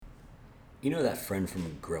You know that friend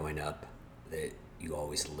from growing up that you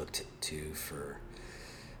always looked to for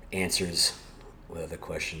answers, whether the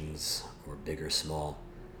questions were big or small?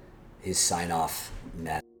 His sign off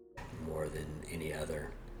mattered more than any other.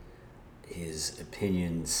 His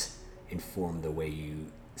opinions informed the way you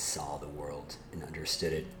saw the world and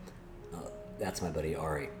understood it. That's my buddy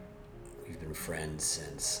Ari. We've been friends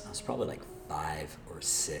since I was probably like 5 or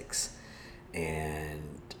 6.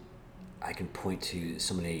 And I can point to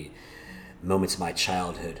so many moments of my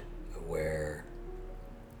childhood where,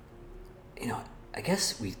 you know, I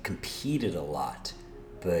guess we competed a lot,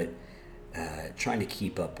 but trying to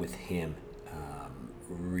keep up with him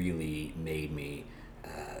really made me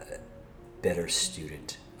a better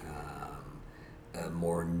student, a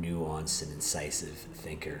more nuanced and incisive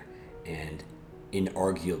thinker, and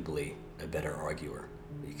inarguably a better arguer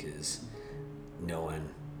because no one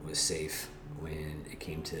was safe when it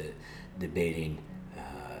came to debating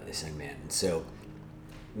this young man. And so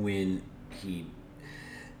when he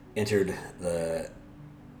entered the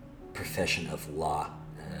profession of law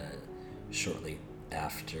shortly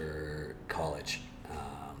after college,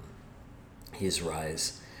 his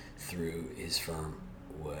rise through his firm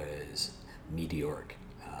was meteoric.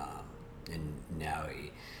 And now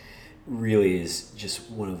he really is just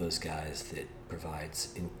one of those guys that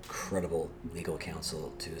provides incredible legal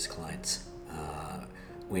counsel to his clients.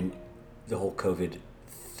 When the whole COVID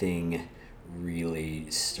thing really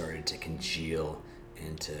started to congeal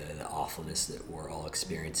into the awfulness that we're all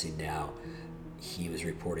experiencing now, he was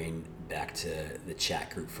reporting back to the chat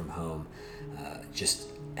group from home just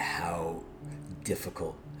how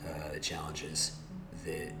difficult the challenges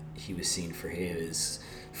that he was seeing for his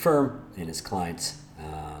firm and his clients.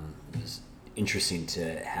 It was interesting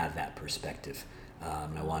to have that perspective.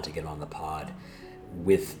 And I wanted to get on the pod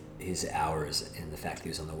with his hours and the fact that he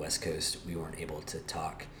was on the West Coast. We weren't able to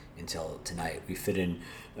talk until tonight. We fit in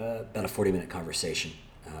about a 40-minute conversation.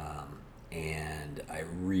 And I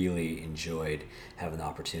really enjoyed having the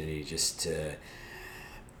opportunity just to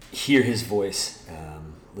hear his voice,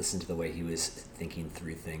 listen to the way he was thinking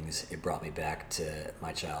through things. It brought me back to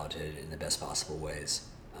my childhood in the best possible ways.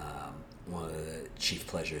 One of the chief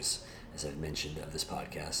pleasures, as I've mentioned, of this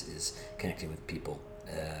podcast is connecting with people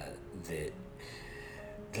that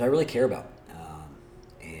I really care about.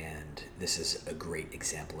 And this is a great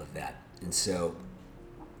example of that. And so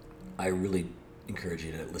I really encourage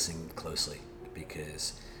you to listen closely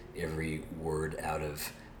because every word out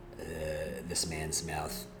of this man's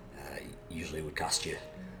mouth usually would cost you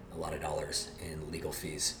a lot of dollars in legal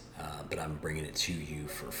fees, but I'm bringing it to you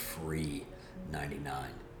for free 99.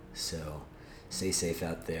 So stay safe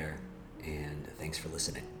out there, and thanks for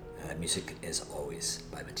listening. Music, as always,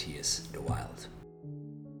 by Matthias de Wild.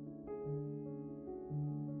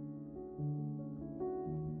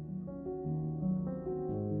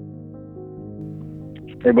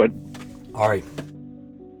 Hey, bud. Ari,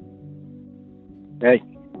 Hey,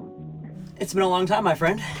 it's been a long time, my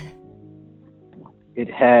friend.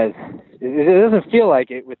 it has. It doesn't feel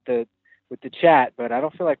like it with the chat, but I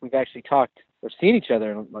don't feel like we've actually talked or seen each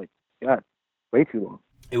other in like God, way too long.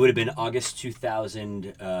 It would have been August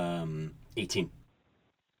 2018.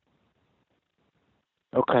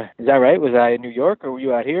 Okay, is that right? Was I in New York or were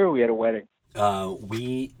you out here? Or we had a wedding.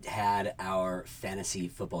 We had our fantasy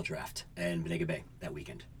football draft in Bodega Bay that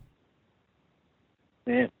weekend.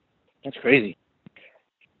 Man, that's crazy.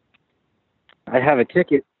 I have a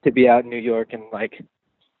ticket to be out in New York in like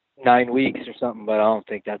 9 weeks or something, but I don't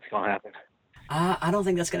think that's gonna happen. I don't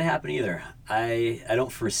think that's going to happen either. I don't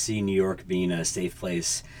foresee New York being a safe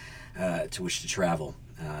place to which to travel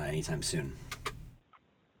anytime soon.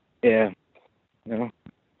 Yeah, no,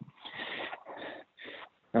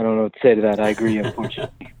 I don't know what to say to that. I agree,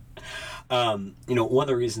 unfortunately. One of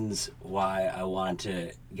the reasons why I wanted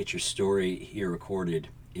to get your story here recorded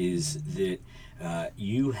is that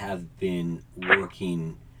you have been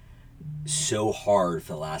working so hard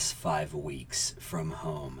for the last 5 weeks from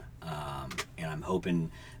home. And I'm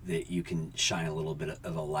hoping that you can shine a little bit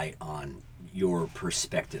of a light on your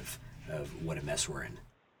perspective of what a mess we're in.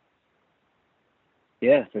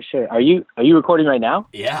 Yeah, for sure. Are you recording right now?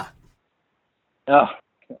 Yeah. Oh,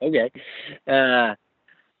 okay.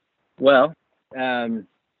 Well,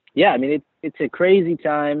 yeah. I mean, it's a crazy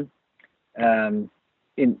time. In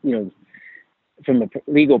from a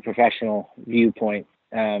legal professional viewpoint,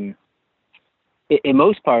 in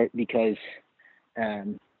most part because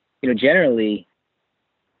generally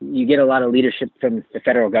you get a lot of leadership from the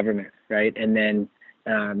federal government, right? And then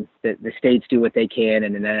the states do what they can,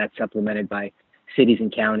 and then that's supplemented by cities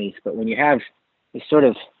and counties. But when you have this sort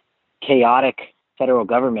of chaotic federal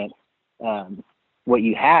government, what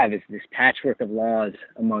you have is this patchwork of laws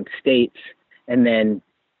amongst states, and then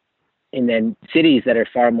cities that are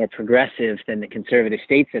far more progressive than the conservative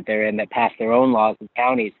states that they're in, that pass their own laws, and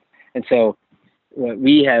counties. And so what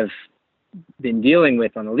we have been dealing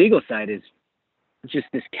with on the legal side is just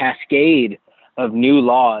this cascade of new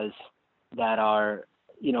laws that are,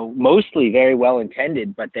 mostly very well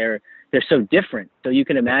intended, but they're so different. So you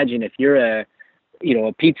can imagine if you're a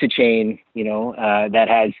pizza chain, that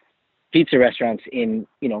has pizza restaurants in,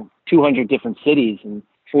 200 different cities and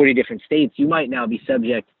 40 different states, you might now be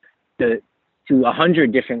subject to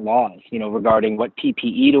 100 different laws, regarding what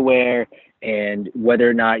PPE to wear and whether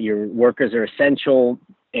or not your workers are essential,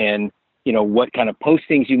 and, what kind of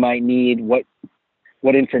postings you might need, what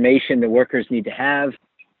information the workers need to have.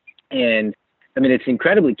 And I mean, it's an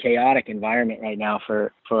incredibly chaotic environment right now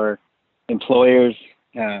for employers,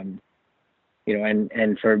 and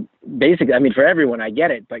for basically, I mean, for everyone, I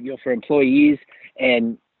get it, but, for employees,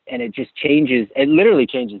 and it just changes. It literally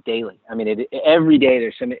changes daily. I mean, every day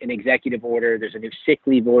there's an executive order, there's a new sick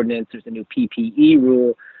leave ordinance, there's a new PPE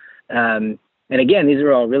rule. And again, these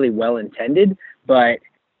are all really well intended, but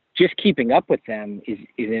just keeping up with them is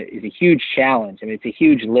a huge challenge. I mean, it's a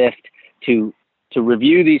huge lift to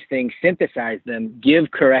review these things, synthesize them,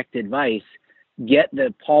 give correct advice, get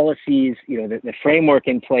the policies, the framework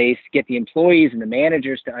in place, get the employees and the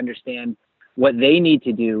managers to understand what they need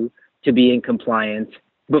to do to be in compliance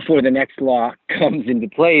before the next law comes into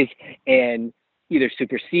place and either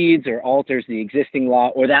supersedes or alters the existing law,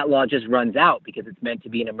 or that law just runs out because it's meant to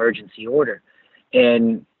be an emergency order.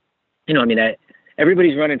 And,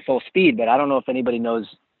 everybody's running full speed, but I don't know if anybody knows,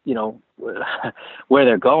 where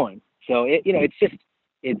they're going. So it's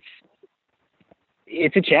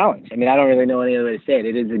a challenge. I mean, I don't really know any other way to say it.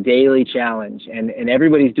 It is a daily challenge, and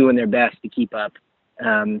everybody's doing their best to keep up.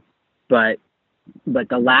 But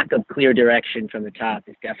the lack of clear direction from the top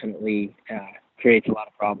is definitely creates a lot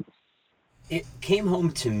of problems. It came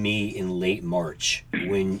home to me in late March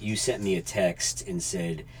when you sent me a text and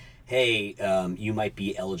said, hey, you might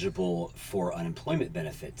be eligible for unemployment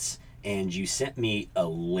benefits. And you sent me a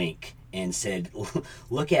link and said,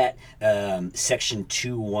 look at section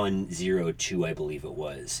 2102, I believe it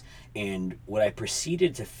was. And what I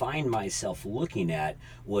proceeded to find myself looking at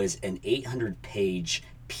was an 800-page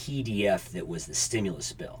PDF that was the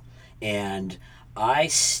stimulus bill. And I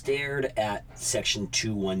stared at section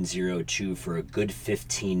 2102 for a good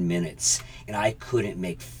 15 minutes, and I couldn't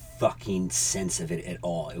make fucking sense of it at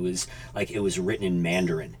all. It was like it was written in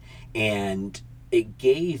Mandarin. And it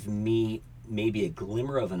gave me maybe a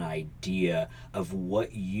glimmer of an idea of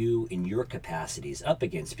what you in your capacity is up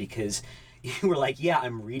against, because you were like, yeah,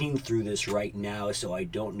 I'm reading through this right now, so I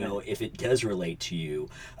don't know if it does relate to you,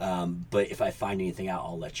 but if I find anything out,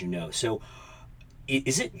 I'll let you know. So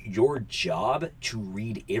is it your job to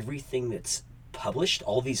read everything that's published,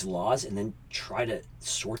 all these laws, and then try to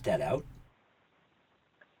sort that out?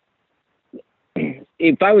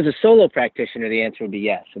 If I was a solo practitioner, the answer would be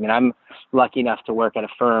yes. I mean, I'm lucky enough to work at a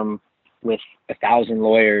firm with 1,000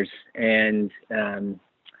 lawyers, and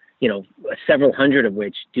several hundred of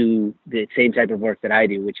which do the same type of work that I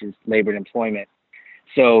do, which is labor and employment.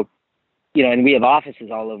 So, and we have offices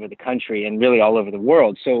all over the country and really all over the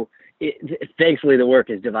world. So thankfully the work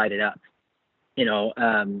is divided up.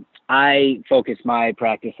 I focus my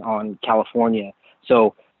practice on California.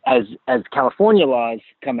 So as California laws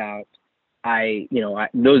come out,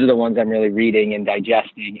 those are the ones I'm really reading and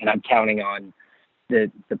digesting, and I'm counting on the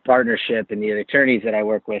partnership and the attorneys that I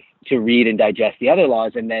work with to read and digest the other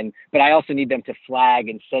laws. But I also need them to flag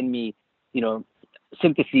and send me,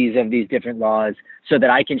 syntheses of these different laws so that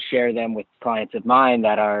I can share them with clients of mine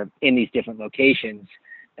that are in these different locations,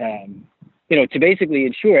 to basically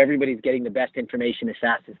ensure everybody's getting the best information as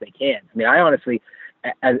fast as they can. I mean, I honestly,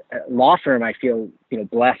 as a law firm, I feel,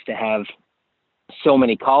 blessed to have so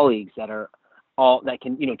many colleagues that are all that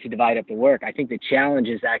can, to divide up the work. I think the challenge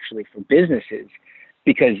is actually for businesses,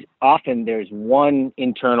 because often there's one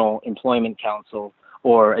internal employment counsel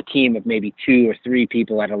or a team of maybe 2 or 3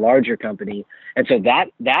 people at a larger company. And so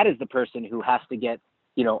that is the person who has to get,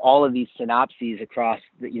 all of these synopses across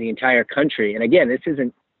the entire country. And again, this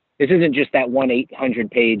isn't just that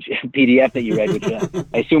 800-page PDF that you read, which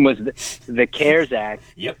I assume was the CARES Act.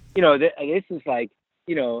 Yep. This is like,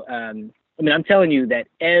 I mean, I'm telling you that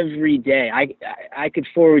every day, I could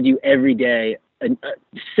forward you every day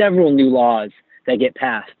several new laws that get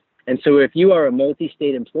passed. And so if you are a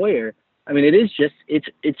multi-state employer, I mean,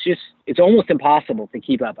 it's almost impossible to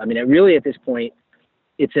keep up. I mean, it really, at this point,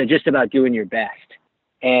 it's just about doing your best.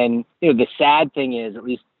 And, the sad thing is, at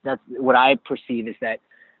least that's what I perceive, is that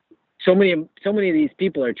so many of these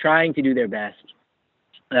people are trying to do their best,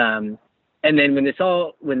 Um, and then when this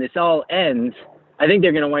all ends, I think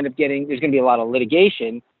they're going to wind up getting there's going to be a lot of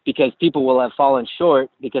litigation because people will have fallen short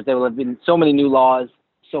because there will have been so many new laws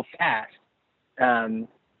so fast. Um,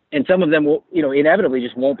 and some of them will, inevitably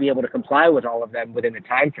just won't be able to comply with all of them within the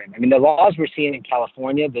time frame. I mean, the laws we're seeing in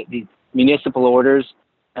California, these municipal orders,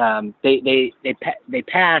 they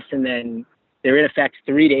pass and then they're in effect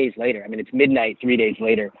 3 days later. I mean, it's midnight 3 days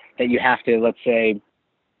later that you have to, let's say,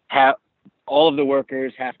 have all of the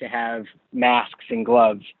workers have to have masks and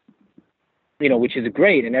gloves, which is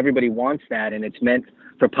great, and everybody wants that, and it's meant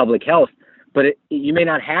for public health. But you may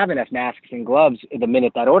not have enough masks and gloves the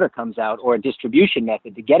minute that order comes out, or a distribution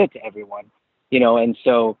method to get it to everyone, and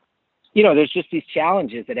so, there's just these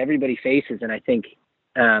challenges that everybody faces, and I think,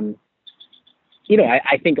 I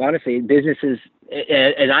think honestly, businesses,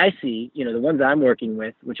 as I see, the ones I'm working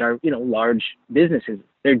with, which are, large businesses,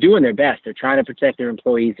 they're doing their best. They're trying to protect their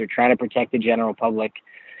employees. They're trying to protect the general public.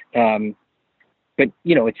 But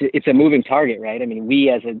it's a moving target, right? I mean, we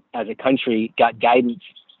as a country got guidance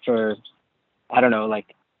for, I don't know,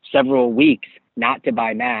 like several weeks not to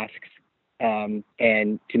buy masks, and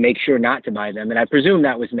to make sure not to buy them. And I presume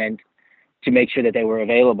that was meant to make sure that they were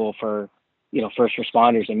available for, first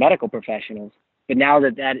responders and medical professionals. But now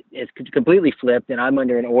that is completely flipped, and I'm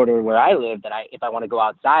under an order where I live that if I want to go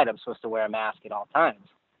outside, I'm supposed to wear a mask at all times.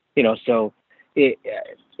 So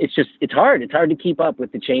it's hard. It's hard to keep up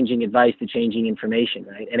with the changing advice, the changing information,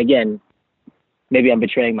 right? And again, maybe I'm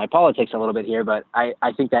betraying my politics a little bit here, but I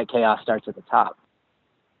think that chaos starts at the top.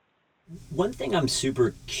 One thing I'm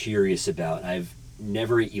super curious about, I've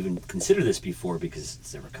never even considered this before because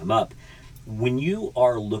it's never come up. When you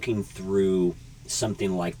are looking through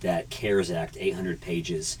something like that CARES Act, 800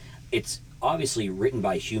 pages, it's obviously written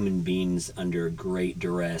by human beings under great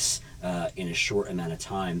duress in a short amount of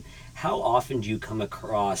time. How often do you come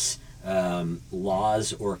across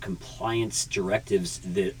laws or compliance directives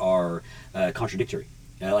that are contradictory?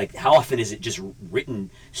 Like, how often is it just written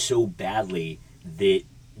so badly that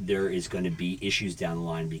there is going to be issues down the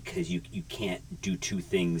line because you can't do two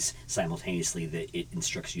things simultaneously that it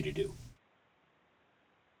instructs you to do?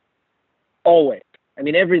 Always. I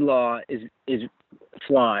mean, every law is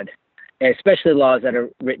flawed, especially laws that are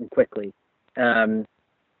written quickly. There's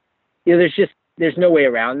no way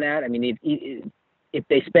around that. I mean, if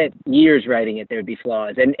they spent years writing it, there would be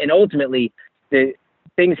flaws, and ultimately the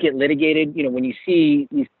things get litigated. When you see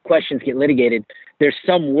these questions get litigated, there's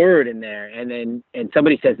some word in there, and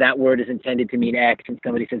somebody says that word is intended to mean X, and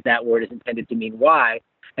somebody says that word is intended to mean Y,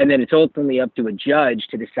 and then it's ultimately up to a judge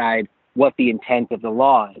to decide what the intent of the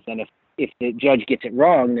law is. And if the judge gets it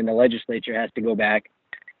wrong, then the legislature has to go back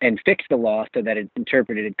and fix the law so that it's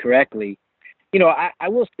interpreted correctly. I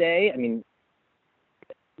will say, I mean,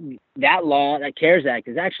 that law, that CARES Act,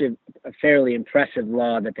 is actually a fairly impressive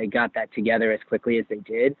law that they got that together as quickly as they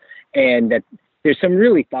did, and that there's some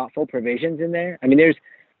really thoughtful provisions in there. I mean, there's,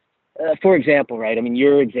 for example, right? I mean,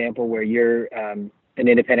 your example where you're an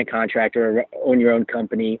independent contractor or own your own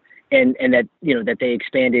company, and that that they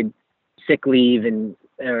expanded sick leave,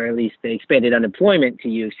 or at least they expanded unemployment to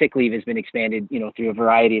you. Sick leave has been expanded, through a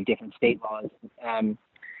variety of different state laws.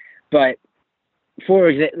 But for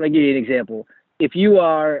example, like give you an example, if you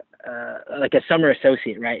are like a summer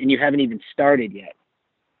associate, right, and you haven't even started yet,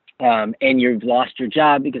 and you've lost your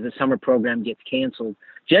job because the summer program gets canceled,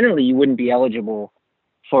 generally you wouldn't be eligible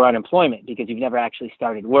for unemployment because you've never actually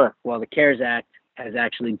started work. Well, the CARES Act has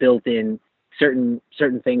actually built in certain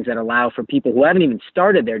things that allow for people who haven't even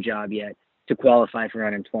started their job yet to qualify for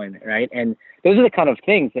unemployment, right? And those are the kind of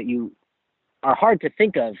things that you are hard to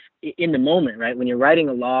think of in the moment, right? When you're writing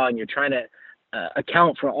a law and you're trying to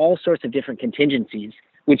account for all sorts of different contingencies,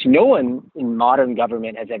 which no one in modern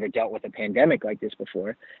government has ever dealt with a pandemic like this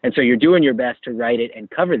before. And so you're doing your best to write it and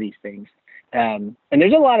cover these things. And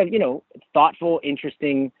there's a lot of, thoughtful,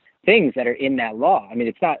 interesting things that are in that law. I mean,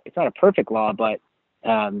 it's not a perfect law, but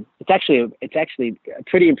it's actually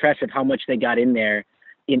pretty impressive how much they got in there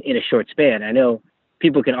in a short span. I know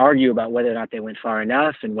people can argue about whether or not they went far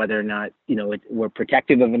enough and whether or not, we're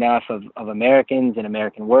protective of enough of Americans and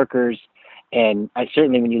American workers. And I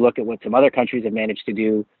certainly, when you look at what some other countries have managed to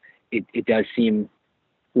do, it does seem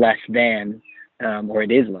less than, or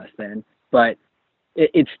it is less than, but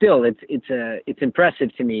it's still, it's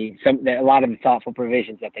impressive to me, a lot of the thoughtful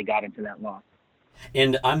provisions that they got into that law.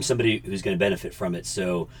 And I'm somebody who's going to benefit from it.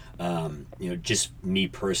 So, just me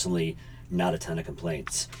personally, not a ton of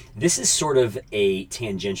complaints. This is sort of a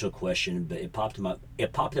tangential question, but it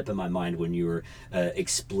popped up in my mind when you were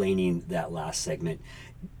explaining that last segment.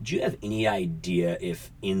 Do you have any idea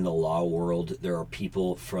if in the law world there are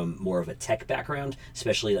people from more of a tech background,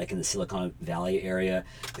 especially like in the Silicon Valley area,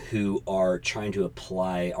 who are trying to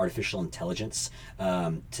apply artificial intelligence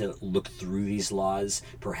to look through these laws,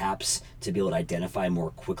 perhaps to be able to identify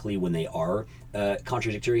more quickly when they are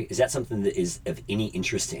contradictory? Is that something that is of any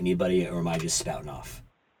interest to anybody, or am I just spouting off?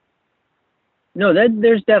 No, that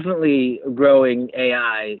there's definitely growing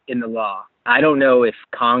AI in the law. I don't know if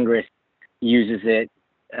Congress uses it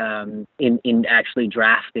in actually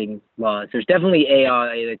drafting laws. There's definitely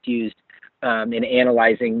AI that's used in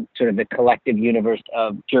analyzing sort of the collective universe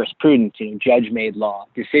of jurisprudence, judge-made law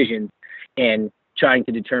decisions, and trying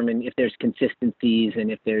to determine if there's consistencies and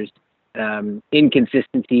if there's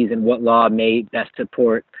inconsistencies and what law may best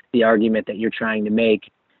support the argument that you're trying to make.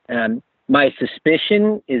 My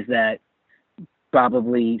suspicion is that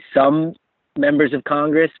probably some members of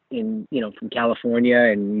Congress from California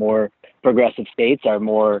and more progressive states are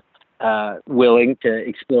more willing to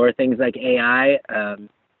explore things like AI. I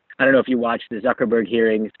don't know if you watched the Zuckerberg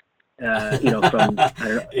hearings, from I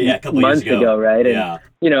don't Yeah, know a couple years months ago. ago, right? And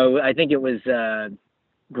Yeah. I think it was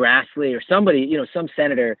Grassley or somebody, some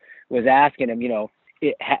senator was asking him,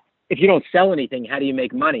 if you don't sell anything, how do you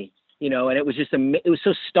make money? And it was it was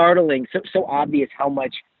so startling, so obvious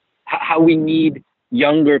how we need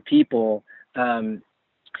younger people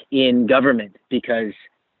in government, because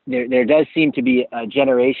there does seem to be a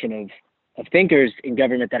generation of thinkers in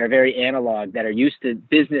government that are very analog, that are used to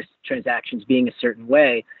business transactions being a certain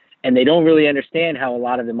way, and they don't really understand how a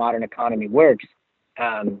lot of the modern economy works.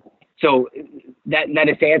 So that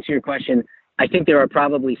is to answer your question. I think there are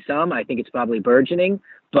probably some. I think it's probably burgeoning,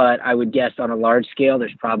 but I would guess on a large scale,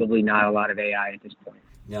 there's probably not a lot of AI at this point.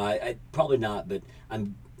 No, I probably not, but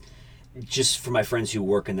I'm just for my friends who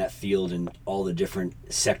work in that field and all the different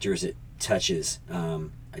sectors it touches.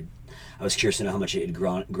 I was curious to know how much it had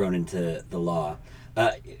grown into the law.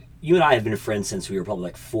 You and I have been friends since we were probably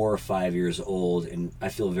like 4 or 5 years old, and I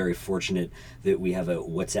feel very fortunate that we have a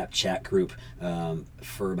WhatsApp chat group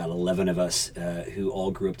for about 11 of us who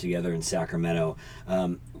all grew up together in Sacramento.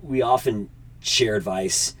 We often share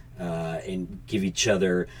advice and give each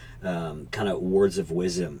other kind of words of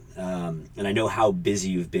wisdom. And I know how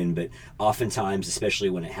busy you've been, but oftentimes,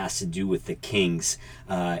 especially when it has to do with the Kings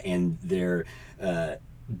and their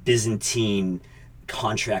Byzantine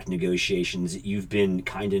contract negotiations, you've been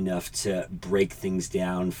kind enough to break things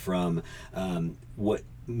down from what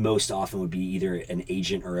most often would be either an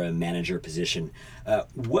agent or a manager position.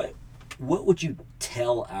 What would you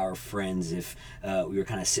tell our friends if we were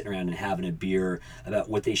kind of sitting around and having a beer about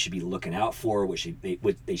what they should be looking out for, what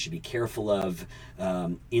they should be careful of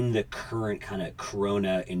in the current kind of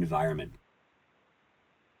Corona environment?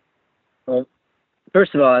 Well,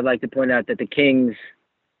 first of all, I'd like to point out that the Kings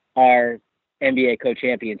are NBA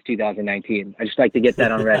co-champions 2019. I just like to get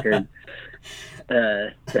that on record. Uh,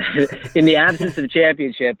 in the absence of a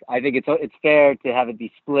championship, I think it's fair to have it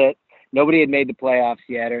be split. Nobody had made the playoffs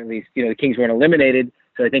yet, or at least the Kings weren't eliminated,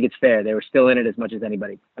 so I think it's fair. They were still in it as much as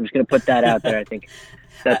anybody. I'm just going to put that out there. I think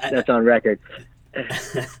that's on record.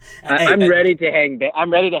 I'm Hey, ready to hang.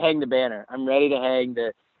 I'm ready to hang the banner. I'm ready to hang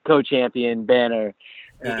the co-champion banner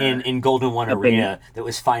in Golden One up in Arena that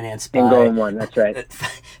was financed in by Golden One. That's right.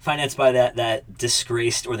 financed by that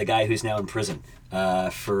disgraced, or the guy who's now in prison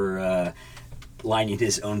for lining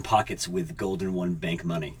his own pockets with Golden One bank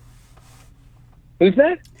money. Who's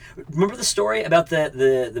that? Remember the story about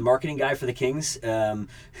the marketing guy for the Kings,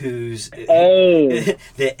 who's Oh,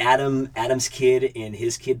 the Adam's kid and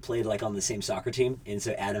his kid played like on the same soccer team, and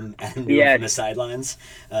so Adam knew him from yes, the sidelines,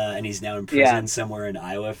 and he's now in yeah, prison somewhere in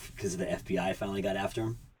Iowa because the FBI finally got after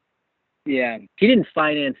him. yeah. He didn't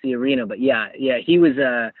finance the arena, but yeah. He was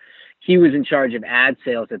in charge of ad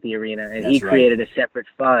sales at the arena, and he That's right. created a separate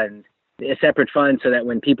fund, so that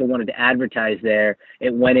when people wanted to advertise there,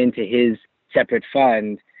 it went into his separate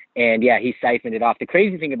fund. And yeah, he siphoned it off. The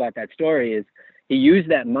crazy thing about that story is he used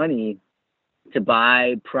that money to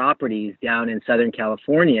buy properties down in Southern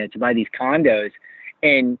California, to buy these condos,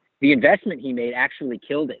 and the investment he made actually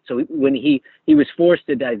killed it. So when he was forced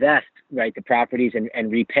to divest, right, the properties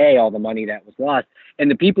and repay all the money that was lost,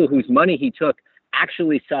 and the people whose money he took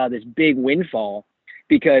actually saw this big windfall,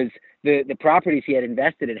 because the properties he had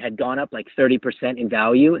invested in had gone up like 30% in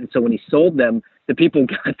value. And so when he sold them, the people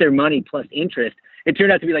got their money plus interest. It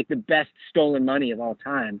turned out to be like the best stolen money of all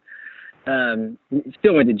time.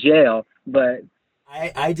 Still went to jail, but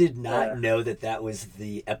I did not uh, know that was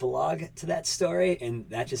the epilogue to that story, and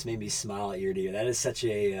that just made me smile ear to ear. That is such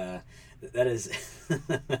a that is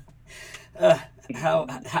uh,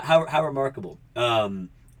 how remarkable.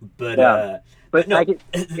 But Yeah. But I no. could,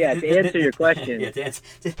 yeah, to answer your Yeah, question,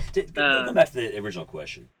 go uh, back to the original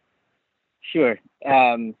question. sure.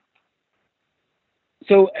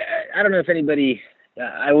 So I don't know if anybody,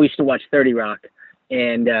 I used to watch 30 Rock,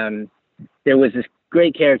 and there was this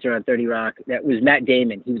great character on 30 Rock that was Matt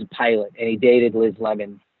Damon. He was a pilot, and he dated Liz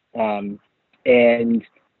Lemon. Um, and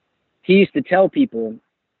he used to tell people,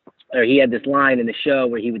 or he had this line in the show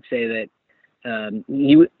where he would say that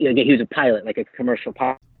he was a pilot, like a commercial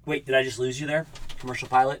pilot. Wait, did I just lose you there? Commercial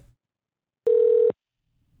pilot?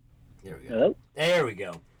 There we go. Hello? There we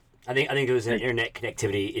go. I think there was an internet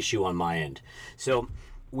connectivity issue on my end. So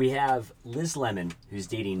we have Liz Lemon, who's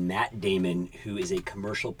dating Matt Damon, who is a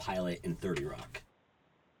commercial pilot in 30 Rock.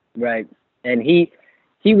 Right. And he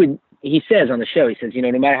says on the show, he says,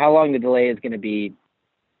 no matter how long the delay is going to be,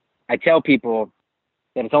 I tell people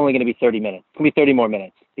that it's only going to be 30 minutes. It's going to be 30 more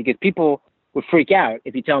minutes, because people would freak out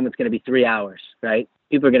if you tell them it's going to be 3 hours, right?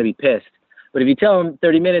 People are going to be pissed. But if you tell them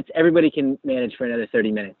 30 minutes, everybody can manage for another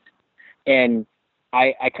 30 minutes. And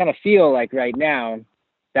I kind of feel like right now,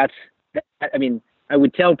 I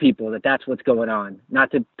would tell people that that's what's going on,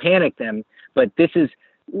 not to panic them, but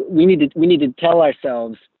we need to tell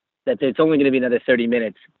ourselves that it's only going to be another 30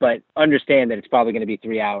 minutes, but understand that it's probably going to be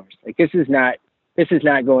 3 hours. Like this is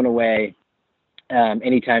not going away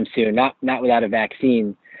anytime soon, not without a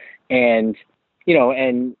vaccine. And,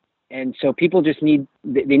 and so people just need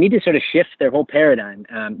to sort of shift their whole paradigm.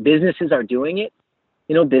 Businesses are doing it.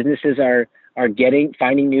 Businesses are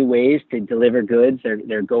finding new ways to deliver goods.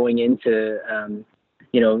 They're going into,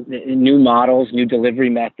 new models, new delivery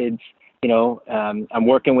methods. I'm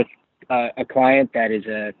working with a client that is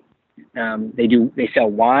they sell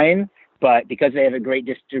wine, but because they have a great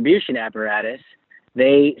distribution apparatus,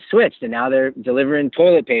 they switched, and now they're delivering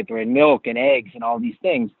toilet paper and milk and eggs and all these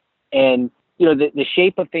things. And, the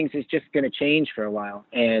shape of things is just going to change for a while.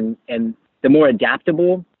 And the more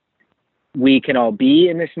adaptable we can all be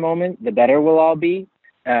in this moment, the better we'll all be.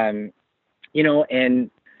 I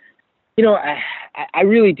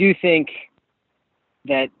really do think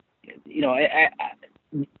that,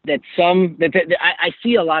 I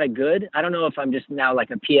see a lot of good. I don't know if I'm just now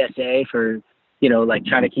like a PSA for, like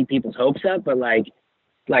trying to keep people's hopes up, but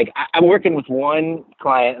I'm working with one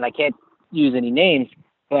client, and I can't use any names,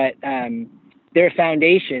 but they're a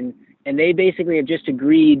foundation, and they basically have just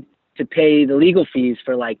agreed to pay the legal fees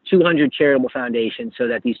for like 200 charitable foundations, so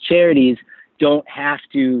that these charities don't have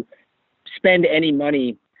to spend any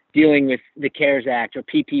money dealing with the CARES Act or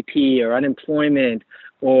PPP or unemployment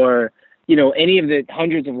or, any of the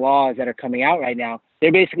hundreds of laws that are coming out right now.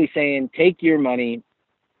 They're basically saying, take your money,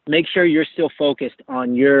 make sure you're still focused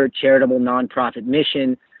on your charitable nonprofit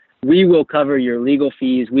mission. We will cover your legal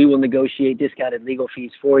fees. We will negotiate discounted legal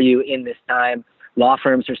fees for you in this time. Law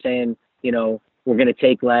firms are saying, we're going to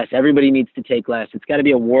take less. Everybody needs to take less. It's got to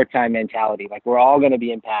be a wartime mentality. Like we're all going to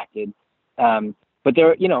be impacted. But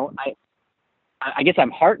there, I guess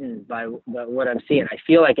I'm heartened by what I'm seeing. I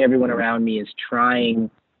feel like everyone around me is trying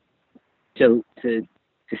to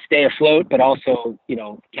stay afloat, but also,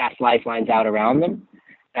 cast lifelines out around them.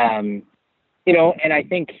 And I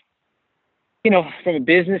think, from a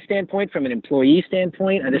business standpoint, from an employee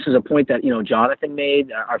standpoint, and this is a point that, Jonathan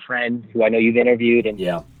made, our friend who I know you've interviewed and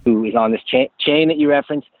who is on this chain that you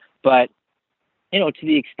referenced. But, to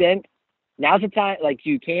the extent, now's the time,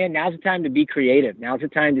 now's the time to be creative. Now's the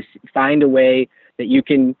time to find a way that you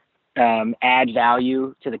can add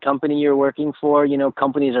value to the company you're working for.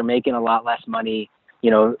 Companies are making a lot less money.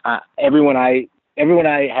 Everyone I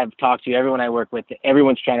have talked to, everyone I work with,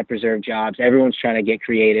 everyone's trying to preserve jobs. Everyone's trying to get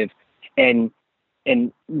creative. And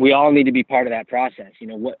we all need to be part of that process.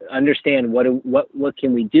 Understand what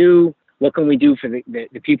can we do? What can we do for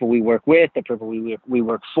the people we work with, the people we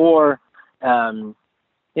work for?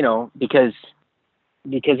 Because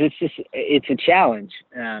it's a challenge.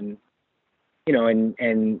 And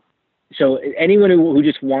so anyone who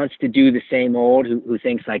just wants to do the same old, who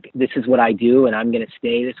thinks like, this is what I do and I'm going to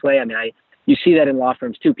stay this way. I mean, you see that in law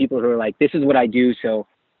firms too, people who are like, this is what I do, so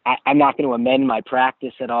I'm not going to amend my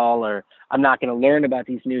practice at all, or I'm not going to learn about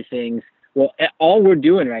these new things. Well, all we're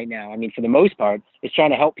doing right now, I mean, for the most part, is trying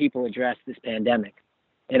to help people address this pandemic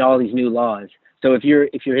and all these new laws. So if you're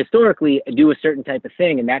historically do a certain type of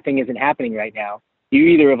thing and that thing isn't happening right now, you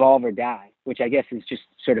either evolve or die, which I guess is just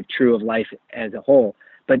sort of true of life as a whole.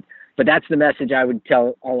 But that's the message I would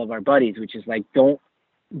tell all of our buddies, which is like, don't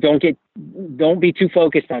be too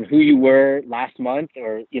focused on who you were last month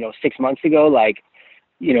or 6 months ago. Like,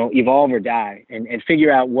 evolve or die, and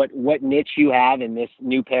figure out what niche you have in this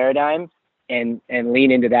new paradigm and lean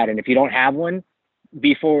into that. And if you don't have one,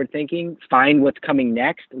 be forward thinking, find what's coming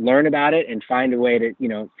next, learn about it, and find a way to,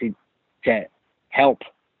 to help.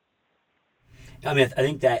 I mean, I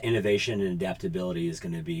think that innovation and adaptability is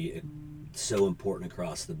going to be so important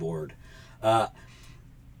across the board. Uh,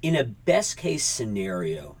 in a best case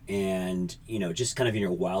scenario, and just kind of in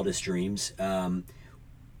your wildest dreams,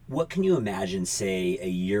 what can you imagine, say, a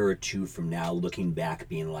year or two from now, looking back,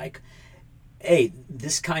 being like, hey,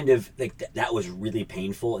 this kind of like that was really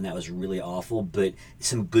painful and that was really awful, but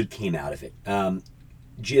some good came out of it. Do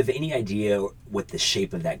you have any idea what the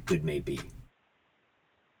shape of that good may be?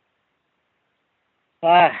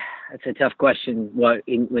 Ah, that's a tough question.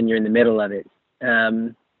 When you're in the middle of it,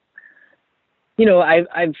 um,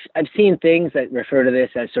 I've seen things that refer to this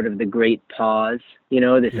as sort of the great pause. This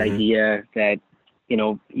Mm-hmm. idea that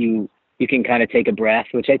you can kind of take a breath,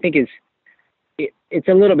 which I think is it's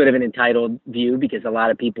a little bit of an entitled view because a lot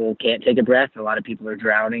of people can't take a breath. A lot of people are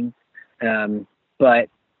drowning. But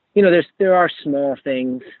there are small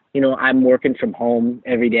things. I'm working from home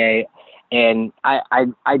every day, and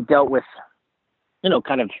I dealt with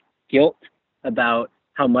kind of guilt about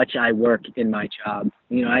how much I work in my job.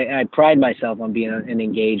 I pride myself on being an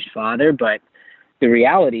engaged father, but the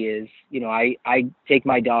reality is, I take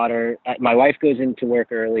my daughter. My wife goes into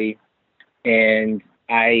work early, and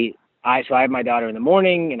so I have my daughter in the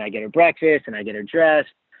morning, and I get her breakfast, and I get her dressed.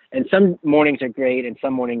 And some mornings are great, and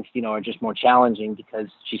some mornings, are just more challenging because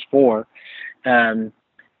she's 4. Um,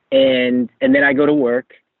 and then I go to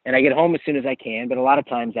work, and I get home as soon as I can. But a lot of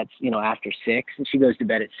times that's after 6, and she goes to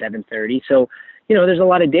bed at 7:30. So there's a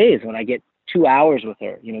lot of days when I get 2 hours with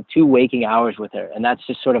her, 2 waking hours with her, and that's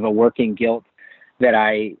just sort of a working guilt that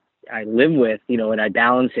I live with, and I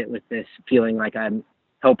balance it with this feeling like I'm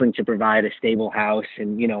helping to provide a stable house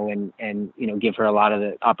and give her a lot of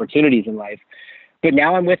the opportunities in life. But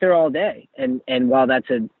now I'm with her all day, and while that's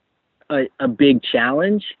a big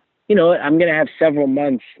challenge, I'm going to have several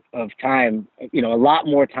months of time, a lot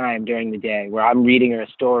more time during the day where I'm reading her a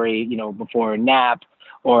story, before a nap,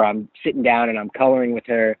 or I'm sitting down and I'm coloring with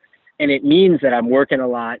her. And it means that I'm working a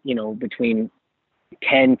lot, between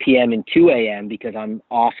 10 p.m. and 2 a.m. because I'm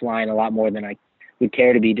offline a lot more than I would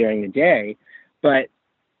care to be during the day. But,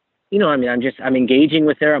 I'm engaging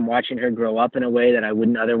with her. I'm watching her grow up in a way that I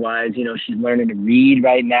wouldn't otherwise. She's learning to read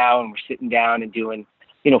right now, and we're sitting down and doing,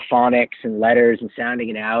 phonics and letters and sounding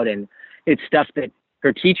it out. And it's stuff that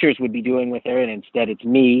her teachers would be doing with her, and instead it's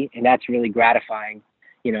me. And that's really gratifying,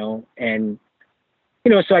 and,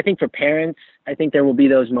 so I think for parents, I think there will be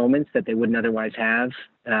those moments that they wouldn't otherwise have.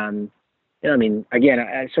 Again,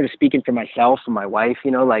 I sort of speaking for myself and my wife,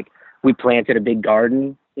 like we planted a big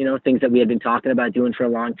garden, things that we had been talking about doing for a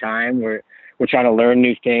long time. We're trying to learn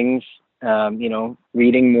new things,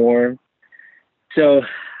 reading more. So,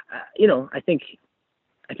 I think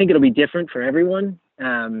it'll be different for everyone.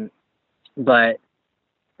 But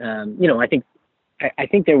I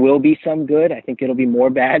think there will be some good. I think it'll be more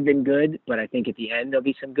bad than good, but I think at the end there'll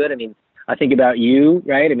be some good. I think about you,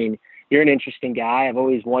 right? You're an interesting guy. I've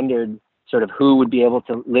always wondered sort of who would be able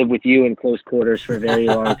to live with you in close quarters for a very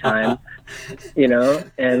long time, and They are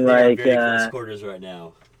like, very close quarters right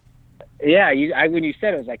now. yeah, when you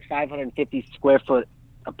said it was like 550 square foot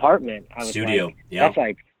apartment, I was like, Studio, yeah. that's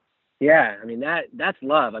like, yeah, that's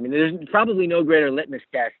love. There's probably no greater litmus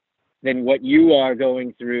test than what you are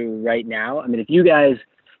going through right now. If you guys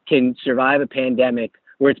can survive a pandemic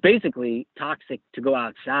where it's basically toxic to go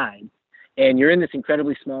outside, and you're in this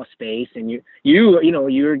incredibly small space, and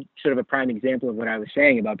you're sort of a prime example of what I was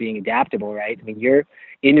saying about being adaptable, right? Your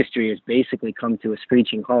industry has basically come to a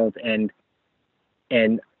screeching halt, and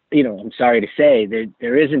I'm sorry to say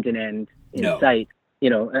there isn't an end in No. sight,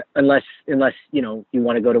 unless you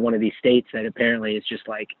want to go to one of these states that apparently is just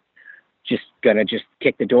gonna just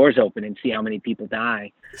kick the doors open and see how many people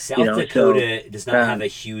die. South So Dakota does not have a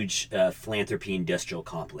huge philanthropy industrial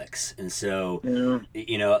complex, and so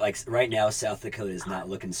you know, like right now, South Dakota is not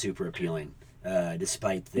looking super appealing,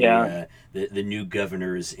 despite yeah, the new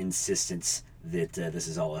governor's insistence that this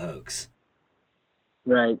is all a hoax.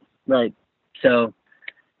 right, right. So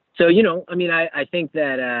I think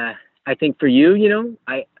that I think for you,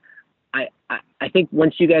 I think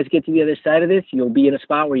once you guys get to the other side of this, you'll be in a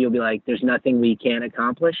spot where you'll be like, there's nothing we can't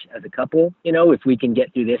accomplish as a couple. If we can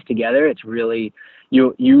get through this together, it's really,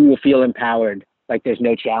 you will feel empowered. Like there's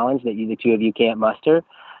no challenge that the two of you can't muster.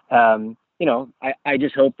 I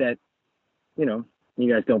just hope that, you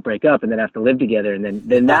guys don't break up and then have to live together. And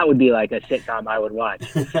then that would be like a sitcom I would watch,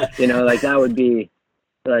 like that would be,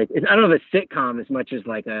 Like I don't know if a sitcom as much as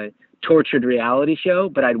like a tortured reality show,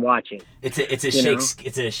 but I'd watch it. You know?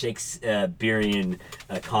 It's a Shakespearean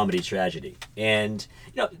comedy tragedy, and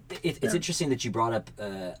you know it's Yeah. interesting that you brought up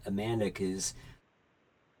Amanda because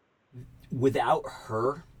without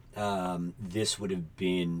her, this would have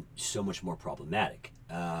been so much more problematic.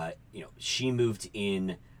 You know, she moved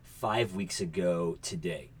in 5 weeks ago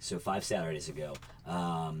today, so 5 Saturdays ago.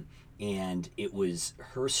 And it was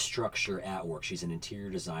her structure at work. She's an interior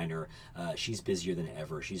designer. She's busier than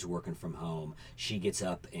ever. She's working from home. She gets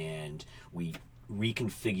up and we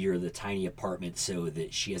reconfigure the tiny apartment so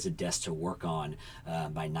that she has a desk to work on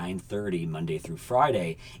by 9:30 Monday through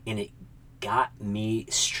Friday, and it got me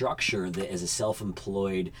structure that as a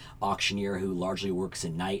self-employed auctioneer who largely works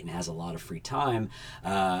at night and has a lot of free time,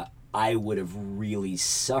 I would have really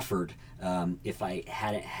suffered if I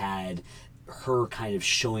hadn't had her kind of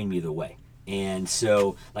showing me the way. And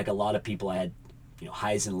so, like a lot of people, I had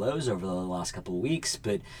highs and lows over the last couple of weeks,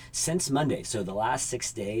 but since Monday, so the last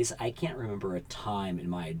 6 days, I can't remember a time in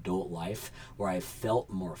my adult life where I felt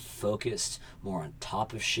more focused, more on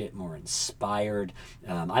top of shit, more inspired.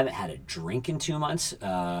 I haven't had a drink in 2 months,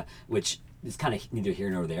 which is kind of neither here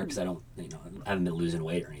nor there because I don't, I haven't been losing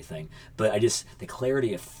weight or anything. But I just, the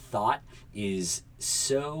clarity of thought is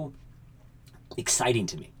so exciting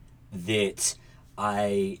to me that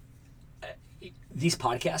I these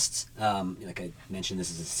podcasts, like I mentioned,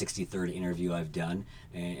 this is the 63rd interview I've done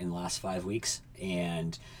in the last 5 weeks,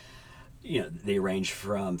 and they range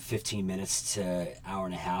from 15 minutes to hour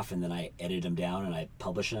and a half, and then I edit them down and I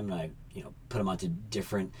publish them and I put them onto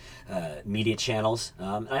different media channels.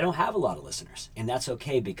 And I don't have a lot of listeners, and that's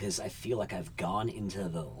okay because I feel like I've gone into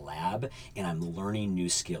the lab and I'm learning new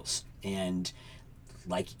skills. And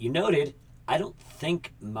like you noted, I don't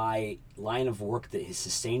think my line of work that has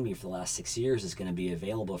sustained me for the last 6 years is going to be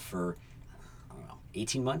available for, I don't know,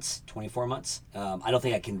 18 months, 24 months. I don't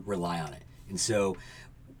think I can rely on it. And so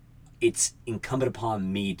it's incumbent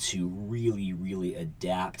upon me to really, really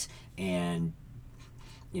adapt and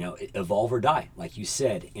evolve or die, like you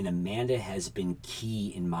said. And Amanda has been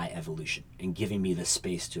key in my evolution and giving me the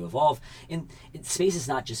space to evolve. And space is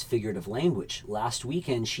not just figurative language. Last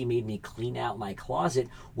weekend, she made me clean out my closet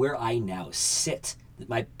where I now sit.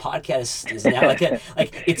 My podcast is now like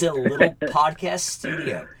it's a little podcast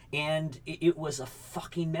studio, and it was a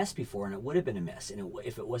fucking mess before, and it would have been a mess, and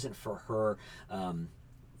if it wasn't for her. A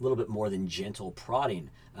little bit more than gentle prodding,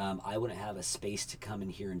 I wouldn't have a space to come in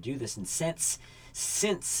here and do this. And since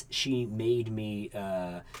she made me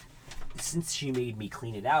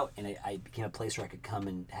clean it out, and I became a place where I could come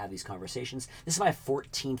and have these conversations. This is my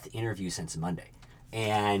 14th interview since Monday,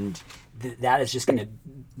 and that is just going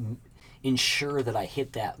to ensure that I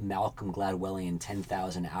hit that Malcolm Gladwellian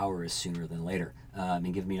 10,000 hours sooner than later,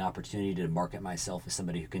 and give me an opportunity to market myself as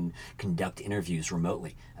somebody who can conduct interviews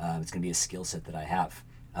remotely. It's going to be a skill set that I have.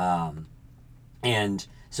 And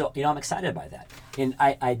so, I'm excited by that. And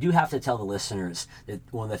I do have to tell the listeners that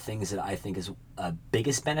one of the things that I think is a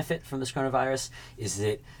biggest benefit from this coronavirus is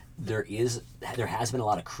that there has been a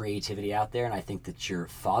lot of creativity out there, and I think that your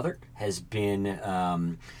father has been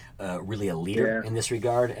really a leader Yeah. in this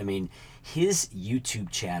regard. I mean, his YouTube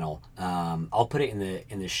channel, I'll put it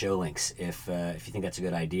in the show links if you think that's a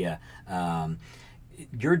good idea.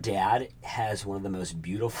 Your dad has one of the most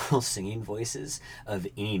beautiful singing voices of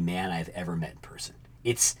any man I've ever met in person.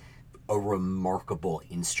 It's a remarkable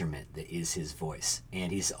instrument that is his voice,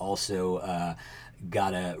 and he's also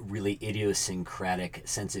got a really idiosyncratic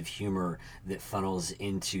sense of humor that funnels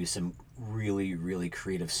into some really, really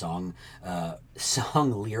creative song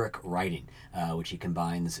lyric writing, which he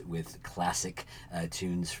combines with classic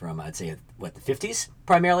tunes from, I'd say, the 50s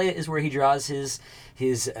primarily is where he draws his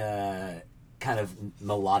kind of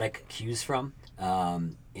melodic cues from. Yeah.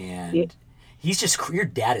 And he's just, your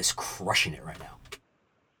dad is crushing it right now.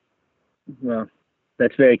 Well,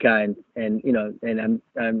 that's very kind, and and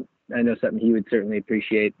I know something he would certainly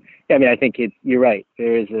appreciate. I mean, I think you're right.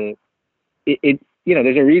 There is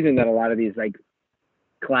there's a reason that a lot of these like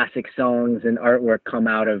classic songs and artwork come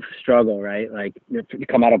out of struggle, right? Like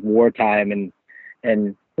come out of wartime,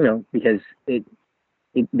 and because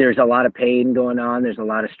there's a lot of pain going on. There's a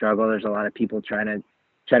lot of struggle. There's a lot of people trying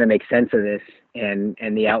to make sense of this, and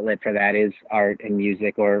the outlet for that is art and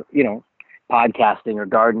music, or podcasting or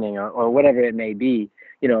gardening, or whatever it may be.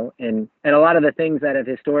 And a lot of the things that have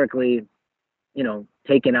historically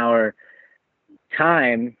taken our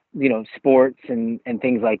time, sports and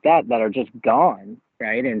things like that are just gone,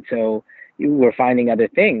 right? And so we're finding other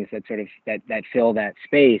things that sort of that fill that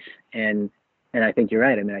space, and I think you're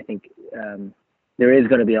right. I mean, I think there is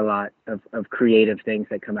going to be a lot of creative things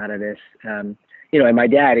that come out of this. and my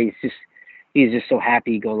dad, he's just so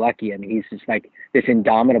happy-go-lucky. I mean, he's just like this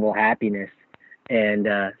indomitable happiness. And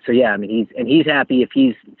so yeah, I mean, he's happy if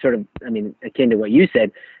he's sort of, I mean, akin to what you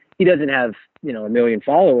said. He doesn't have, a million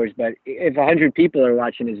followers, but if 100 people are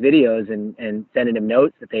watching his videos and sending him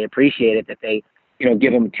notes that they appreciate it, that they,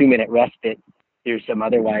 give him a 2-minute respite through some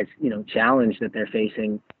otherwise, challenge that they're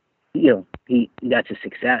facing, that's a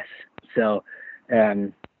success. So,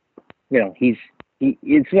 it's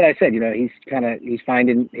what I said, he's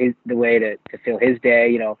finding the way to fill his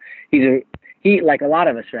day. He like a lot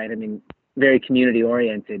of us, right? I mean, very community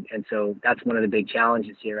oriented. And so that's one of the big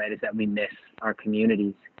challenges here, right? Is that we miss our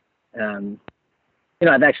communities.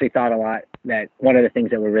 I've actually thought a lot that one of the things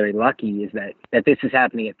that we're really lucky is that this is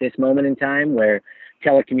happening at this moment in time where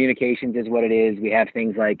telecommunications is what it is. We have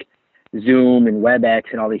things like Zoom and WebEx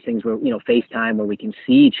and all these things where, FaceTime, where we can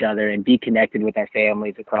see each other and be connected with our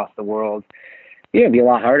families across the world. It'd be a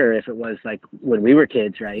lot harder if it was like when we were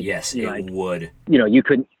kids, right? Yes, it would. You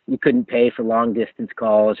couldn't pay for long distance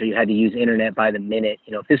calls, or you had to use internet by the minute.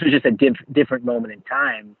 If this was just a different moment in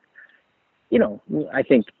time, I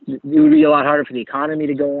think it would be a lot harder for the economy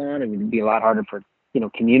to go on. It would be a lot harder for,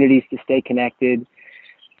 communities to stay connected.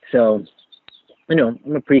 So, I'm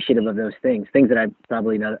appreciative of those things that I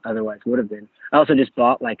probably not otherwise would have been. I also just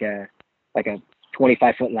bought like a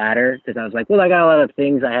 25-foot ladder because I was like, well, I got a lot of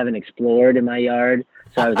things I haven't explored in my yard.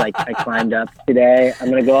 So I was like, I climbed up today. I'm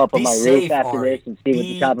going to go up on my roof after this and see what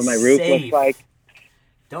the top of my roof looks like.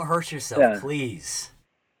 Don't hurt yourself, please.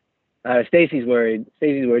 Stacy's worried.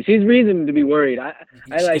 She's reason to be worried. I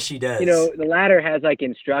like, she does. The ladder has like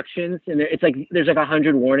instructions, and it's like there's like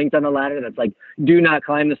 100 warnings on the ladder that's like, do not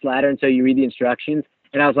climb this ladder until you read the instructions.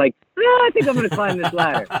 And I was like, I think I'm going to climb this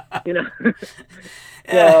ladder.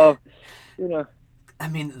 So, I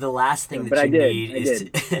mean, the last thing that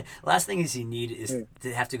you need is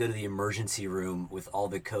to have to go to the emergency room with all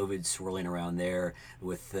the COVID swirling around there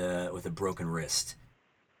with a broken wrist.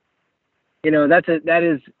 That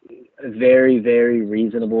is a very, very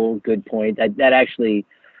reasonable, good point. That actually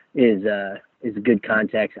is a good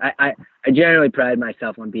context. I generally pride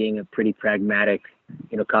myself on being a pretty pragmatic,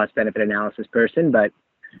 cost benefit analysis person, but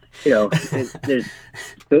there's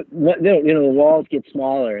the walls get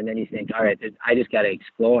smaller, and then you think, all right, I just got to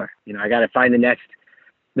explore. I got to find the next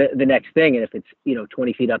thing, and if it's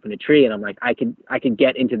 20 feet up in a tree, and I'm like, I could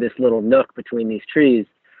get into this little nook between these trees,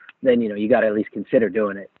 then you got to at least consider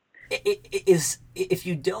doing it. If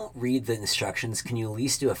you don't read the instructions, can you at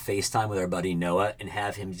least do a FaceTime with our buddy Noah and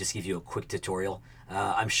have him just give you a quick tutorial?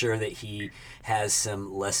 I'm sure that he has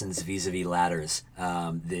some lessons vis-a-vis ladders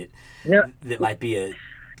that might be a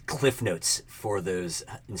cliff notes for those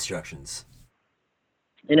instructions.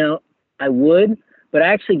 I would, but I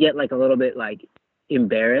actually get like a little bit like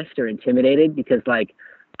embarrassed or intimidated because like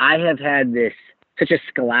I have had such a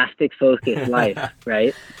scholastic focused life,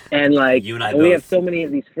 right? And like we have so many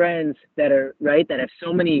of these friends that are right that have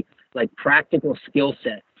so many like practical skill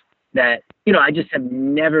sets that I just have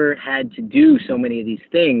never had to do so many of these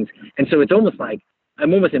things, and so it's almost like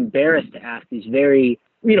I'm almost embarrassed to ask these very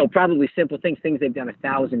probably simple things they've done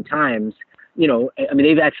 1,000 times. I mean,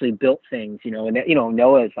 they've actually built things, and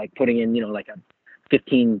Noah is like putting in like a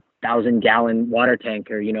 15,000-gallon water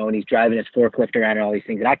tanker, and he's driving his forklift around and all these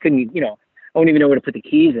things, and I couldn't, I don't even know where to put the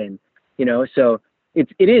keys in, so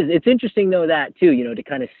it's interesting though that too, to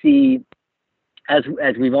kind of see as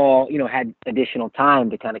we've all, had additional time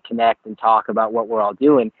to kind of connect and talk about what we're all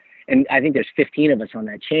doing. And I think there's 15 of us on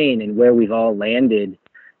that chain and where we've all landed,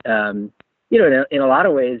 in a lot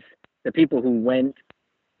of ways, the people who went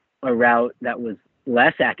a route that was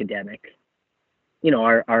less academic,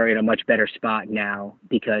 are in a much better spot now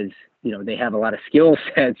because, they have a lot of skill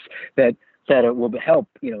sets that it will help,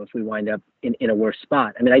 if we wind up in a worse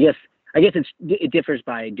spot. I mean, I guess it differs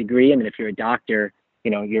by degree. I mean, if you're a doctor,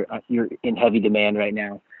 you're in heavy demand right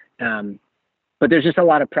now. But there's just a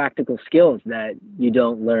lot of practical skills that you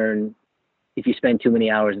don't learn if you spend too many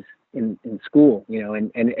hours in school,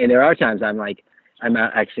 and there are times I'm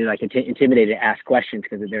actually like intimidated to ask questions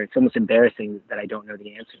because it's almost embarrassing that I don't know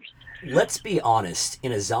the answers. Let's be honest,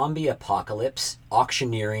 in a zombie apocalypse,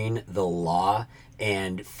 auctioneering, the law,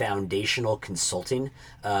 and foundational consulting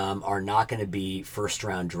are not going to be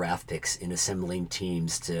first-round draft picks in assembling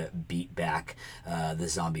teams to beat back the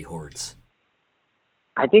zombie hordes.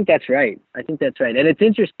 I think that's right. And it's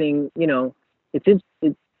interesting, it's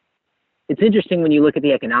interesting when you look at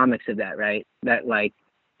the economics of that, right?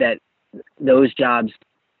 That those jobs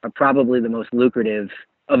are probably the most lucrative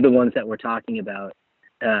of the ones that we're talking about.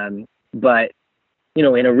 But, in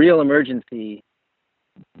a real emergency,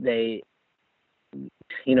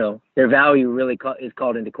 their value really is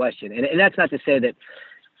called into question. And that's not to say that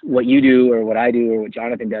what you do or what I do or what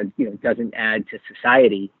Jonathan does, doesn't add to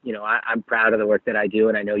society. I'm proud of the work that I do,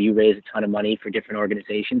 and I know you raise a ton of money for different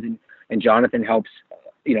organizations, and Jonathan helps,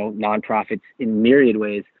 nonprofits in myriad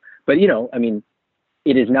ways. But, I mean,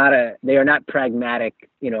 they are not pragmatic,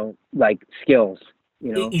 like skills,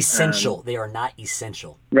 Essential. They are not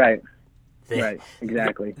essential. Right. They, Right.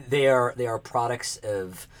 Exactly. they are products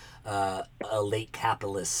of a late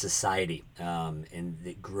capitalist society, and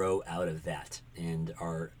that grow out of that and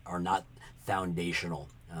are not foundational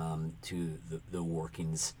to the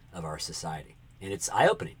workings of our society. And it's eye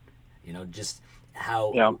opening, just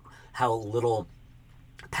Yeah. how little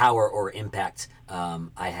power or impact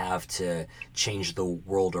I have to change the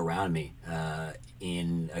world around me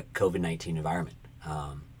in a COVID-19 environment.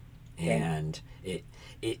 Yeah. And it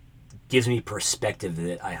gives me perspective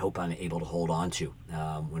that I hope I'm able to hold on to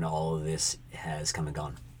when all of this has come and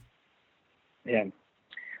gone. Yeah.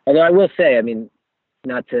 Although I will say, I mean,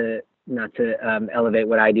 not to elevate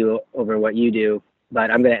what I do over what you do,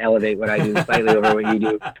 but I'm going to elevate what I do slightly over what you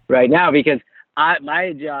do right now, because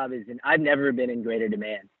my job is I've never been in greater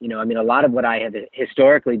demand. I mean, a lot of what I have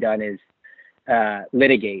historically done is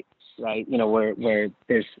litigate, right? Where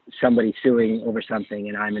there's somebody suing over something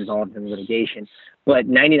and I'm involved in litigation. But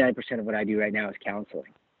 99% of what I do right now is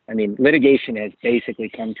counseling. I mean, litigation has basically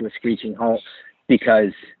come to a screeching halt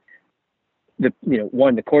because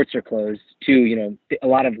one, the courts are closed. Two, a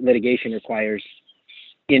lot of litigation requires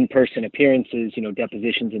in-person appearances,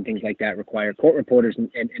 depositions and things like that require court reporters,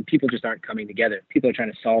 and people just aren't coming together. People are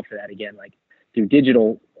trying to solve for that again, like through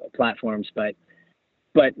digital platforms. But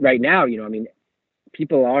right now, I mean,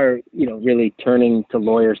 people are, really turning to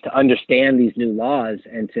lawyers to understand these new laws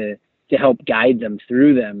and to help guide them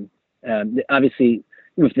through them. Obviously,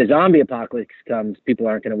 if the zombie apocalypse comes, people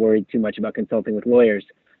aren't going to worry too much about consulting with lawyers.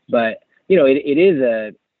 But, it is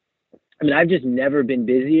I mean, I've just never been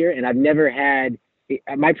busier, and I've never had,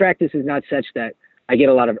 my practice is not such that I get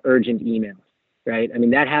a lot of urgent emails, right? I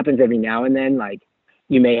mean, that happens every now and then. Like,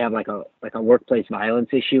 you may have like a workplace violence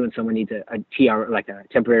issue and someone needs a TR, like a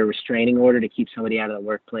temporary restraining order to keep somebody out of the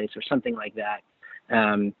workplace or something like that.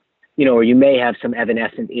 Or you may have some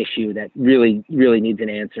evanescent issue that really, really needs an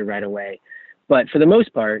answer right away. But for the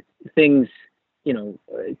most part, things,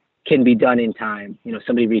 can be done in time.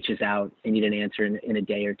 Somebody reaches out and need an answer in a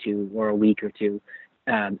day or two or a week or two.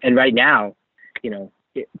 And right now,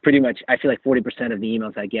 pretty much, I feel like 40% of the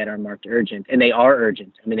emails I get are marked urgent, and they are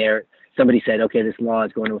urgent. I mean, somebody said, okay, this law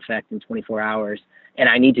is going to affect in 24 hours, and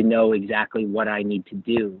I need to know exactly what I need to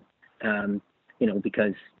do,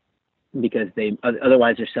 because they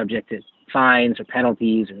otherwise they're subject to fines or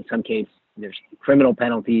penalties, or in some cases there's criminal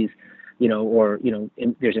penalties, or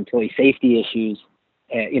there's employee safety issues,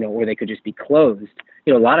 or they could just be closed.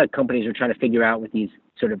 A lot of companies are trying to figure out with these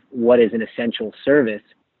sort of what is an essential service,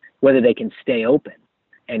 whether they can stay open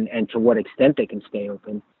and to what extent they can stay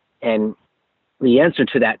open. And the answer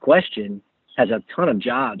to that question has a ton of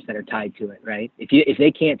jobs that are tied to it, right? If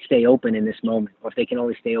they can't stay open in this moment, or if they can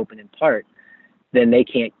only stay open in part, then they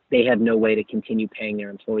have no way to continue paying their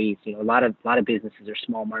employees. A lot of businesses are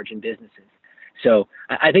small margin businesses. So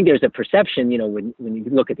I think there's a perception, when you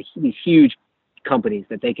look at these huge companies,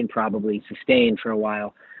 that they can probably sustain for a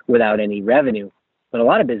while without any revenue. But a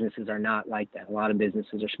lot of businesses are not like that. A lot of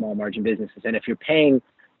businesses are small margin businesses. And if you're paying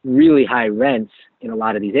really high rents in a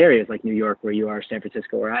lot of these areas, like New York, where you are, San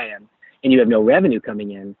Francisco, where I am, and you have no revenue coming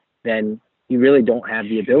in, then you really don't have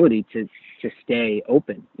the ability to stay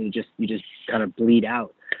open. You just kind of bleed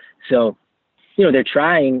out. So, they're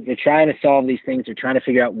trying to solve these things. They're trying to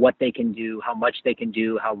figure out what they can do, how much they can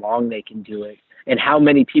do, how long they can do it, and how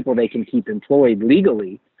many people they can keep employed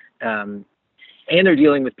legally. And they're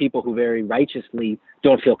dealing with people who very righteously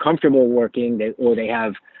don't feel comfortable working, or they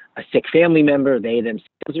have a sick family member, they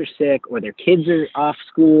themselves are sick, or their kids are off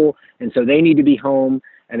school, and so they need to be home.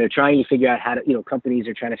 And they're trying to figure out how to, companies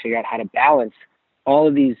are trying to figure out how to balance all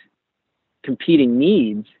of these competing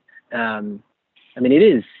needs. I mean, it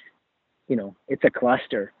is, it's a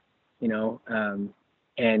cluster, and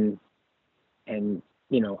I'm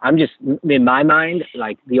just, in my mind,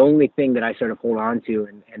 like, the only thing that I sort of hold on to,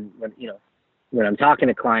 and when I'm talking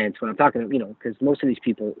to clients, because most of these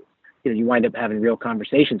people, you wind up having real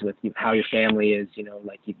conversations with how your family is,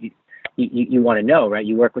 like you want to know, right?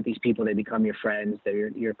 You work with these people, they become your friends, they're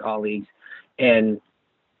your colleagues. And,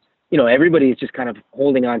 everybody is just kind of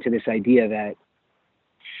holding on to this idea that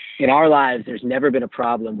in our lives, there's never been a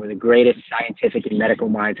problem where the greatest scientific and medical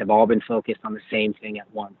minds have all been focused on the same thing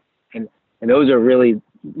at once. And And those are really,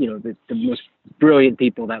 the most brilliant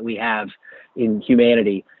people that we have in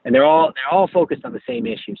humanity. And they're all focused on the same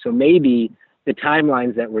issue. So maybe the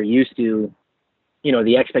timelines that we're used to,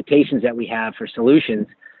 the expectations that we have for solutions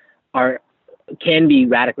can be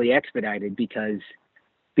radically expedited because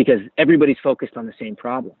everybody's focused on the same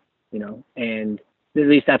problem, and at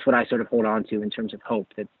least that's what I sort of hold on to in terms of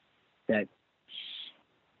hope that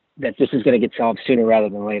this is going to get solved sooner rather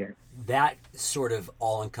than later. That sort of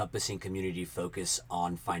all-encompassing community focus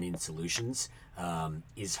on finding solutions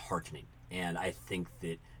is heartening, and I think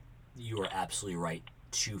that you are absolutely right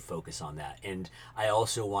to focus on that. And I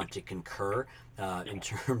also want to concur in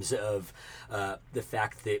terms of the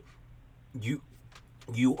fact that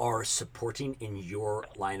you are supporting in your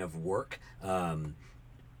line of work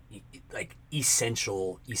like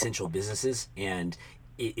essential businesses, and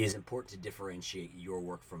it is important to differentiate your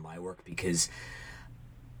work from my work, because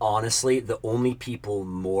honestly the only people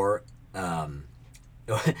more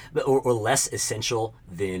or less essential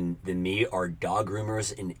than me are dog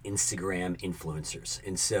groomers and Instagram influencers.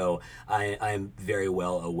 And so I'm very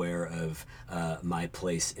well aware of my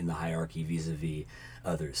place in the hierarchy vis-a-vis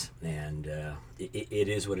others, and it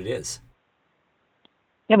is what it is.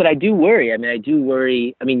 Yeah, but I do worry.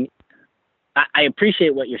 I mean, I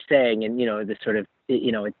appreciate what you're saying, and this sort of,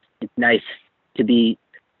 it's nice to be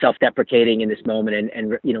self-deprecating in this moment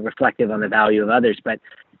and reflective on the value of others. But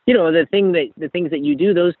the things that you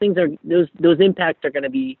do, those impacts are going to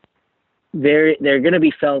be they're going to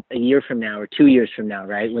be felt a year from now or 2 years from now,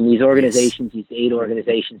 right? When these organizations, these aid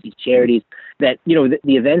organizations, these charities, that the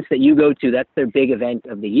events that you go to, that's their big event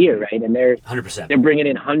of the year, right? And they're 100%. They're bringing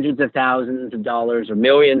in hundreds of thousands of dollars or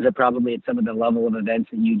millions of probably at some of the level of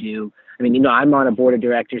events that you do. I mean, I'm on a board of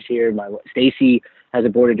directors here. Stacy has a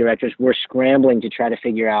board of directors. We're scrambling to try to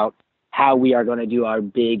figure out how we are going to do our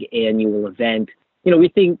big annual event. We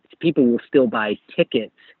think people will still buy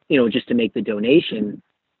tickets, just to make the donation.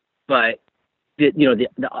 But the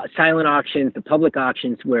silent auctions, the public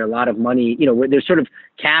auctions, where a lot of money, where there's sort of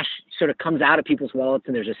cash sort of comes out of people's wallets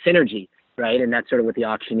and there's a synergy, right? And that's sort of what the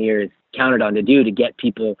auctioneer is counted on to do, to get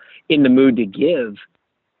people in the mood to give.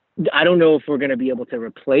 I don't know if we're going to be able to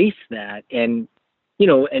replace that. And,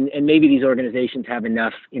 and maybe these organizations have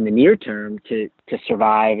enough in the near term to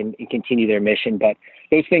survive and continue their mission, but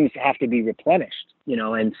those things have to be replenished,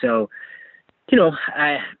 and so,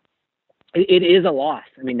 it is a loss.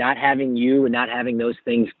 I mean, not having you and not having those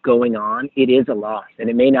things going on, it is a loss, and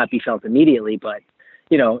it may not be felt immediately, but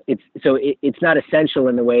it's not essential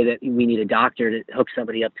in the way that we need a doctor to hook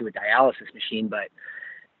somebody up to a dialysis machine, but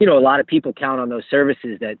a lot of people count on those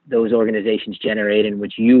services that those organizations generate and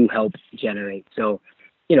which you help generate. So,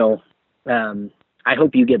 I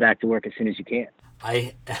hope you get back to work as soon as you can.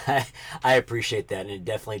 I I appreciate that, and it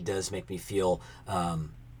definitely does make me feel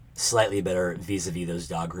slightly better vis-a-vis those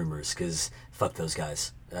dog groomers, because fuck those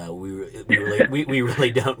guys. We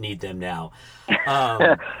really don't need them now.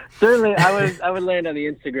 Certainly, I would land on the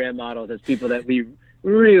Instagram models as people that we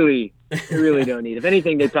really don't need. If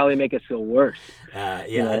anything, they probably make us feel worse.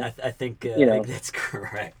 I think that's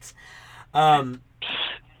correct.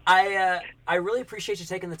 I really appreciate you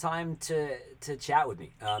taking the time to chat with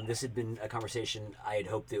me. This had been a conversation I had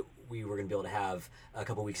hoped that we were going to be able to have a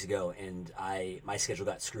couple weeks ago, and my schedule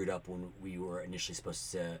got screwed up when we were initially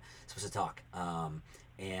supposed to talk.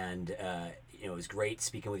 It was great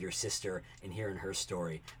speaking with your sister and hearing her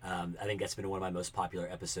story. I think that's been one of my most popular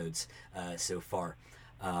episodes so far.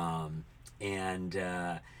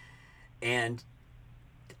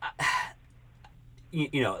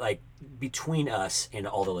 Like between us and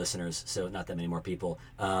all the listeners, so not that many more people.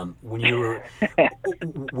 When you were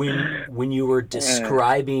when you were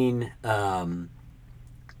describing being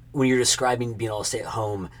able to stay at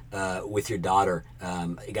home with your daughter,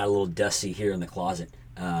 it got a little dusty here in the closet.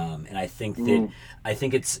 And I think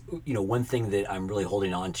it's one thing that I'm really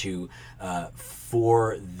holding on to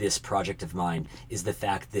for this project of mine is the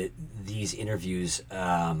fact that these interviews,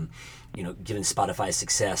 given Spotify's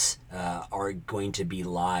success, are going to be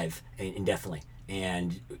live indefinitely.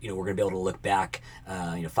 And we're going to be able to look back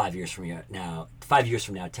 5 years from now, 10 years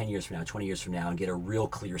from now, 20 years from now, and get a real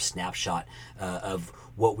clear snapshot of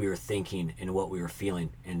what we were thinking and what we were feeling.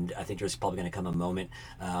 And I think there's probably going to come a moment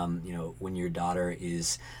when your daughter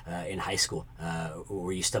is in high school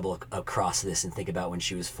where you stumble across this and think about when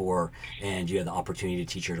she was 4 and you had the opportunity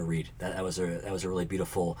to teach her to read. That was a really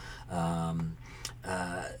beautiful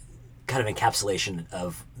kind of encapsulation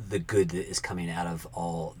of the good that is coming out of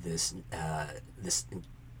all this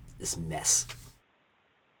mess.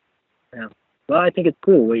 Yeah. Well, I think it's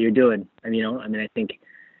cool what you're doing. I think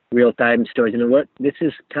real-time stories. This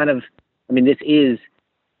is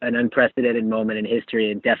an unprecedented moment in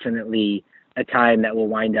history, and definitely a time that will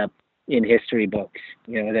wind up in history books.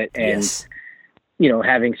 Yes.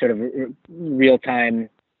 Having sort of real time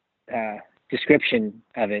description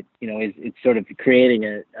of it, it's sort of creating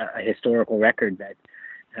a historical record that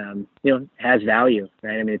has value,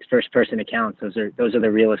 right? I mean, it's first person accounts. Those are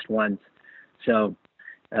the realest ones. So,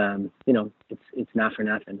 it's not for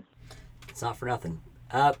nothing. It's not for nothing.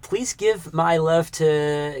 Please give my love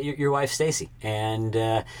to your wife, Stacy, and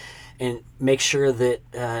make sure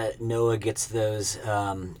that Noah gets those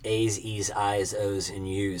A's, E's, I's, O's, and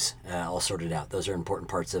U's all sorted out. Those are important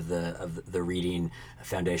parts of the reading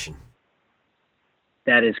foundation.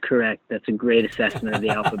 That is correct. That's a great assessment of the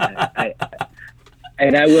alphabet.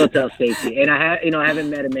 And I will tell Stacy. And I haven't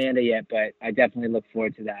met Amanda yet, but I definitely look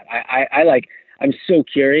forward to that. I'm so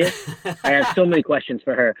curious. I have so many questions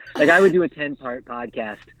for her. Like, I would do a 10-part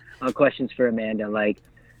podcast on questions for Amanda. Like,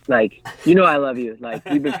 I love you. Like,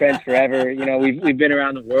 we've been friends forever. We've been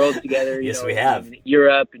around the world together. Yes, we have. In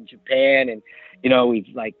Europe and Japan, and we've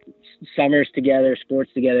like summers together,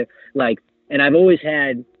 sports together. Like, and I've always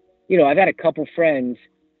had, I've had a couple friends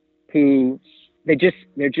who they're just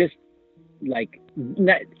like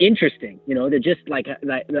not interesting. They're just like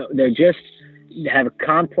they're just have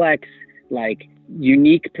complex, like,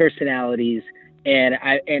 unique personalities. And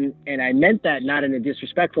I meant that not in a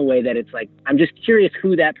disrespectful way, that it's like, I'm just curious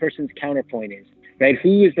who that person's counterpoint is, right?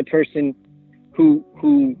 Who is the person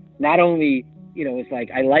who not only, is like,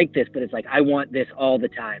 I like this, but it's like, I want this all the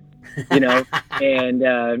time, and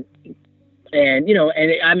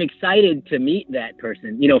I'm excited to meet that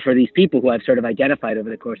person, for these people who I've sort of identified over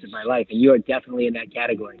the course of my life. And you are definitely in that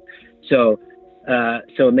category. So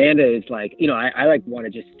Amanda is like, I like want to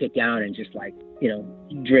just sit down and just like,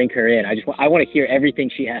 drink her in. I want to hear everything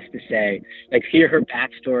she has to say, like hear her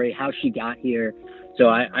backstory, how she got here. So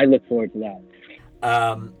I look forward to that.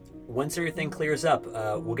 Once everything clears up,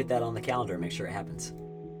 we'll get that on the calendar and make sure it happens.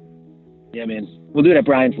 Yeah, man. We'll do it at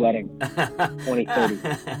Brian's wedding, 2030.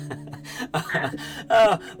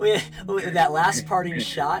 With that last parting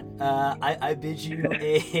shot, I bid you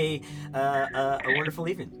a wonderful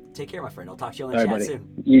evening. Take care, my friend. I'll talk to you on the chat soon.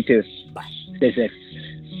 You too. Bye. Stay safe.